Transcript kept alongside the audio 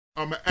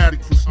I'm an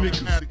addict for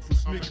sneakers.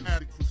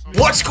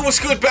 What's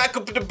good? Back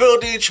up in the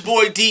building. It's your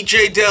boy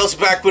DJ Dell's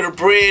back with a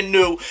brand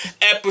new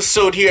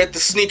episode here at the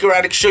Sneaker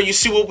Addict Show. You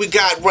see what we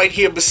got right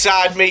here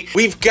beside me?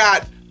 We've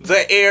got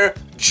the Air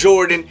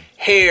Jordan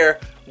HARE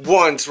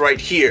ones right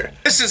here.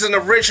 This is an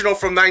original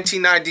from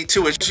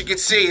 1992. As you can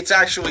see, it's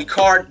actually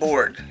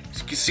cardboard.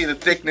 You can see the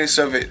thickness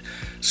of it.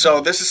 So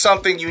this is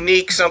something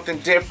unique, something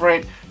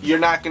different. You're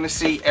not going to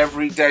see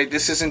every day.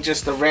 This isn't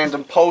just a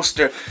random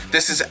poster.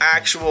 This is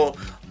actual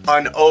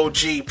an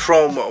OG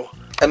promo.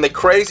 And the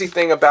crazy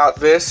thing about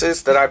this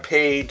is that I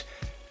paid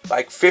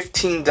like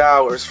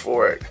 $15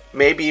 for it,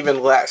 maybe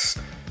even less,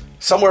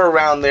 somewhere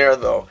around there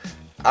though.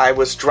 I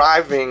was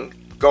driving,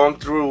 going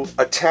through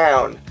a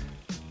town,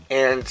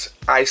 and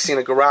I seen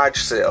a garage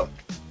sale.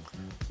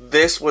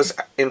 This was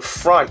in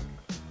front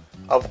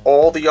of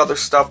all the other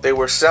stuff they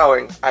were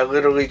selling. I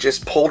literally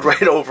just pulled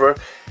right over,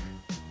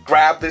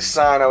 grabbed this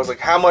sign. I was like,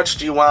 how much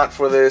do you want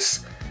for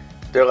this?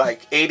 They're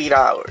like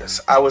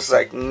 $80. I was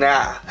like,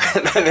 nah.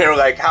 And then they were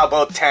like, how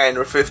about 10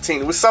 or 15?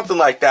 It was something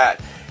like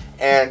that.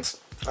 And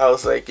I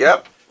was like,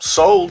 yep,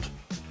 sold.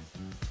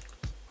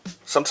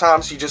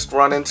 Sometimes you just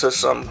run into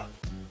some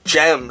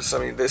gems.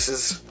 I mean, this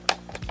is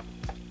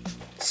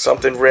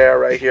something rare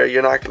right here.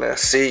 You're not going to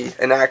see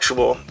an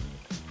actual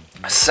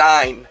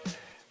sign,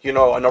 you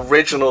know, an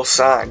original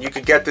sign. You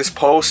could get this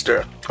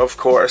poster, of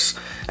course,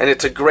 and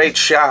it's a great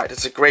shot.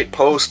 It's a great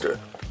poster.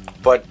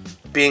 But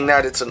being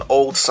that it's an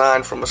old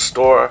sign from a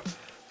store,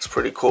 it's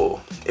pretty cool.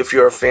 If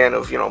you're a fan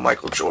of, you know,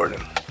 Michael Jordan.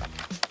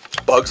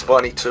 Bugs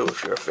Bunny too,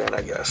 if you're a fan,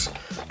 I guess.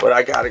 But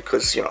I got it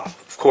because, you know,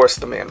 of course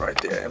the man right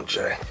there,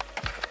 MJ.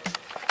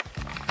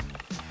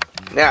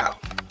 Now,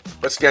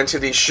 let's get into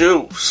these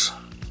shoes.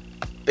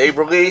 They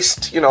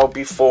released, you know,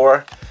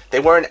 before. They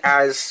weren't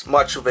as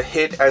much of a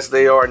hit as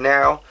they are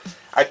now.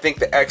 I think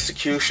the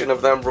execution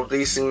of them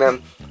releasing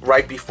them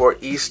right before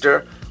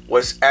Easter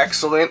was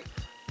excellent.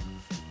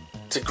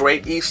 It's a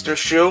great Easter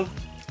shoe,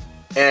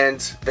 and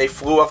they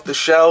flew off the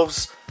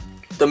shelves.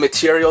 The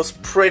material's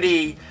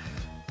pretty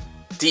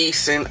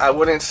decent. I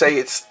wouldn't say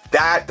it's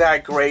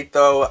that great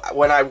though.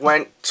 When I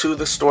went to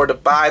the store to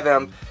buy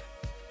them,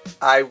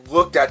 I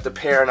looked at the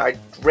pair, and I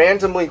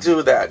randomly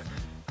do that.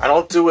 I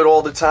don't do it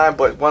all the time,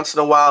 but once in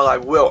a while I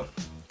will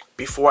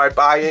before I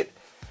buy it,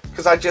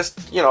 because I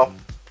just, you know,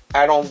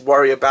 I don't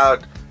worry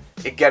about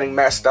it getting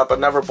messed up. I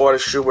never bought a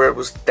shoe where it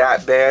was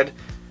that bad,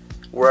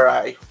 where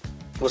I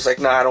was like,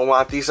 nah, I don't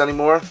want these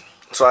anymore.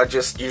 So I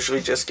just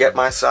usually just get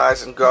my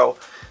size and go,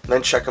 and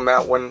then check them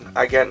out when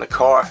I get in the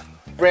car.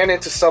 Ran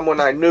into someone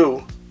I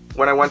knew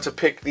when I went to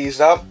pick these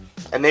up,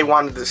 and they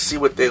wanted to see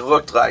what they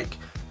looked like.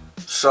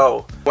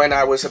 So when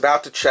I was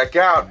about to check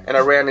out and I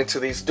ran into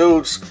these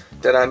dudes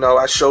that I know,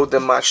 I showed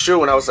them my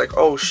shoe, and I was like,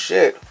 oh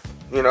shit,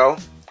 you know,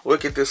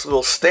 look at this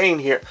little stain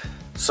here.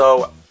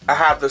 So I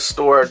had the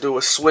store do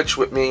a switch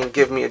with me and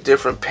give me a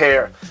different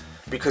pair,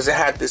 because it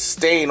had this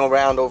stain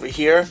around over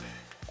here.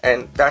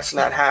 And that's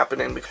not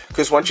happening,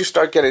 because once you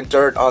start getting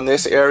dirt on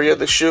this area of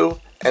the shoe,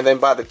 and then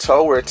by the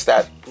toe where it's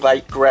that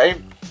light gray,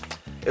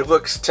 it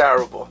looks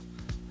terrible.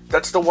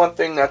 That's the one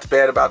thing that's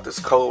bad about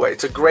this colorway.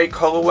 It's a great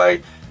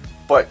colorway,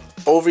 but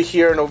over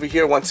here and over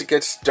here, once it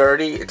gets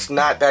dirty, it's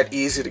not that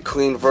easy to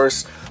clean.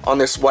 Versus on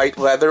this white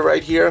leather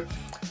right here,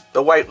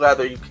 the white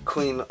leather you can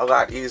clean a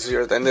lot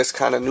easier than this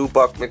kind of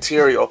nubuck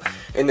material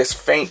in this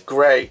faint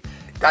gray.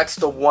 That's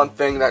the one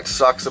thing that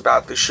sucks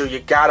about the shoe.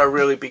 You gotta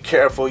really be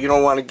careful. You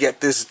don't want to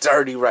get this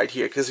dirty right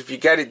here, because if you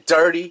get it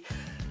dirty,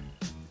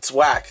 it's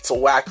whack. It's a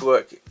whack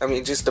look. I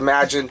mean, just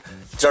imagine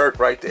dirt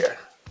right there.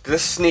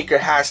 This sneaker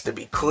has to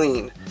be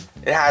clean.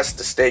 It has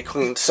to stay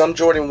clean. Some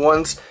Jordan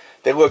 1s,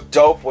 they look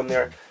dope when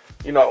they're,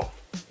 you know,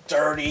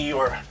 dirty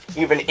or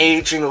even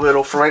aging a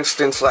little. For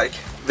instance, like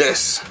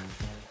this.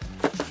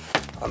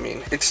 I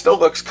mean, it still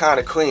looks kind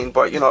of clean,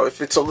 but, you know,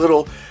 if it's a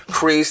little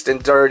creased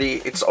and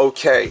dirty, it's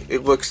okay.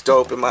 It looks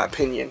dope in my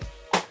opinion.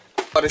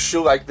 But a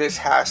shoe like this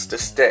has to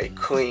stay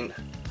clean,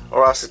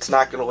 or else it's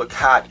not going to look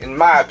hot, in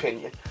my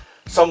opinion.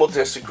 Some will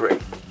disagree.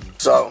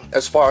 So,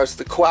 as far as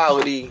the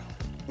quality,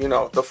 you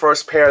know, the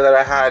first pair that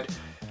I had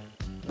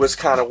was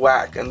kind of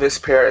whack. And this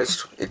pair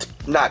it's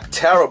not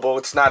terrible.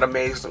 It's not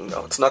amazing,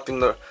 though. It's nothing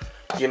to,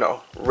 you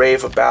know,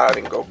 rave about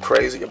and go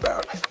crazy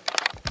about.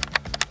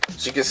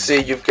 As you can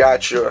see, you've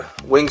got your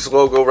Wings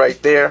logo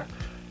right there,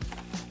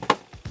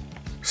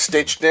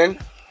 stitched in.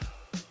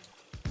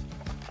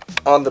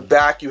 On the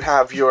back, you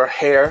have your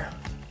HARE,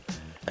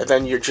 and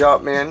then your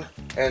Jumpman,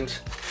 and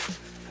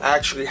I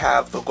actually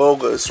have the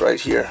logos right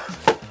here.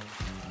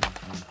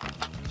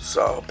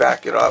 So I'll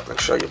back it up and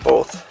show you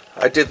both.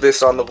 I did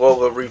this on the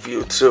logo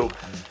review too.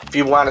 If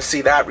you want to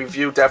see that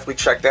review, definitely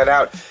check that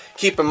out.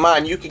 Keep in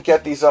mind, you can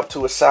get these up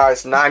to a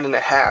size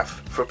 9.5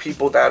 for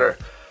people that are,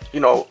 you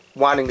know,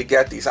 wanting to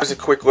get these. Here's a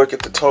quick look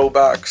at the toe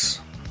box.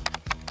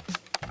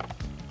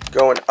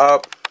 Going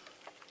up,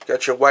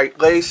 got your white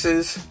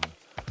laces,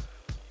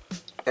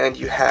 and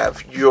you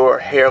have your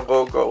HARE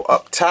logo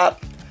up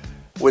top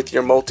with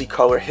your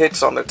multicolor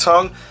hits on the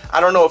tongue. I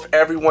don't know if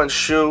everyone's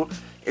shoe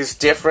is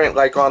different,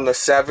 like on the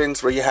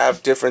 7s where you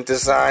have different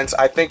designs.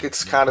 I think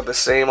it's kind of the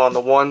same on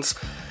the 1s.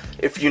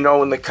 If you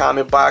know in the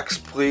comment box,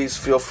 please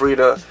feel free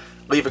to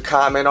leave a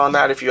comment on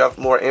that if you have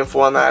more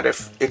info on that,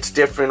 if it's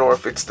different or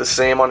if it's the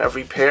same on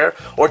every pair.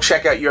 Or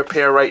check out your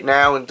pair right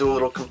now and do a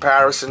little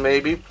comparison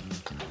maybe.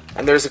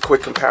 And there's a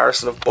quick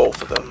comparison of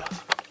both of them.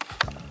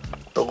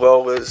 The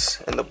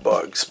Lolas and the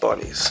Bugs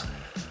Bunnies.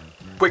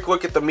 Quick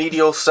look at the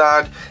medial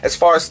side. As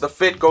far as the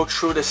fit, go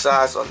true to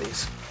size on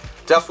these.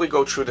 Definitely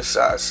go true to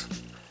size.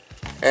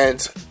 And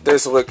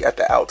there's a look at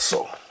the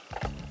outsole.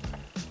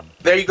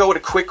 There you go with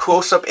a quick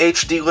close-up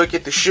HD look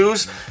at the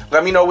shoes.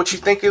 Let me know what you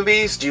think of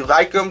these. Do you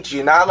like them? Do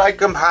you not like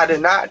them? How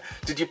did not?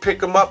 Did you pick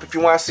them up? If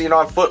you want to see an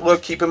on-foot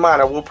look, keep in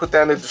mind, I will put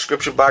that in the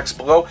description box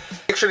below.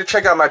 Make sure to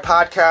check out my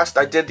podcast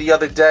I did the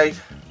other day.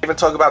 I even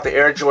talk about the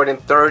Air Jordan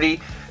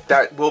 30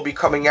 that will be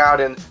coming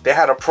out, and they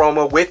had a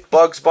promo with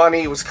Bugs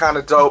Bunny. It was kind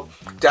of dope.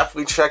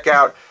 Definitely check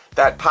out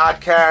that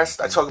podcast.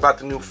 I talk about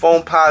the new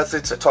foam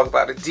posits. I talk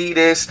about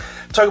Adidas.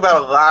 I talk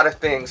about a lot of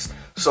things.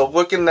 So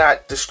look in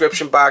that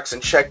description box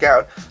and check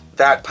out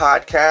that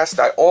podcast.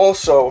 I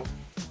also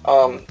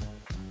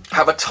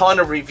have a ton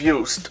of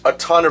reviews.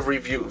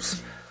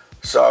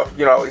 So,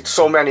 you know, it's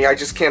so many. I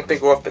just can't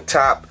think off the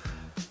top.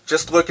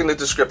 Just look in the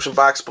description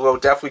box below.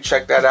 Definitely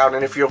check that out.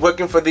 And if you're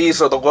looking for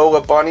these or the Lola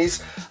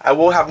Bunnies, I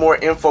will have more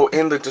info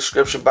in the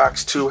description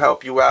box to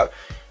help you out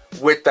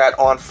with that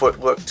on-foot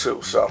look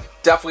too. So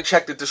definitely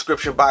check the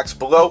description box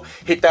below.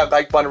 Hit that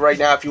like button right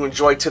now if you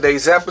enjoyed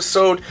today's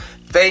episode.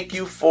 Thank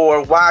you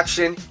for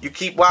watching. You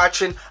keep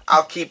watching,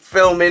 I'll keep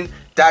filming.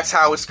 That's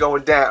how it's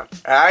going down.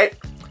 Alright?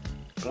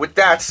 With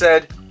that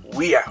said,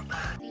 we out.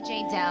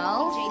 DJ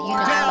Dells, you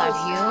know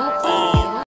I love you.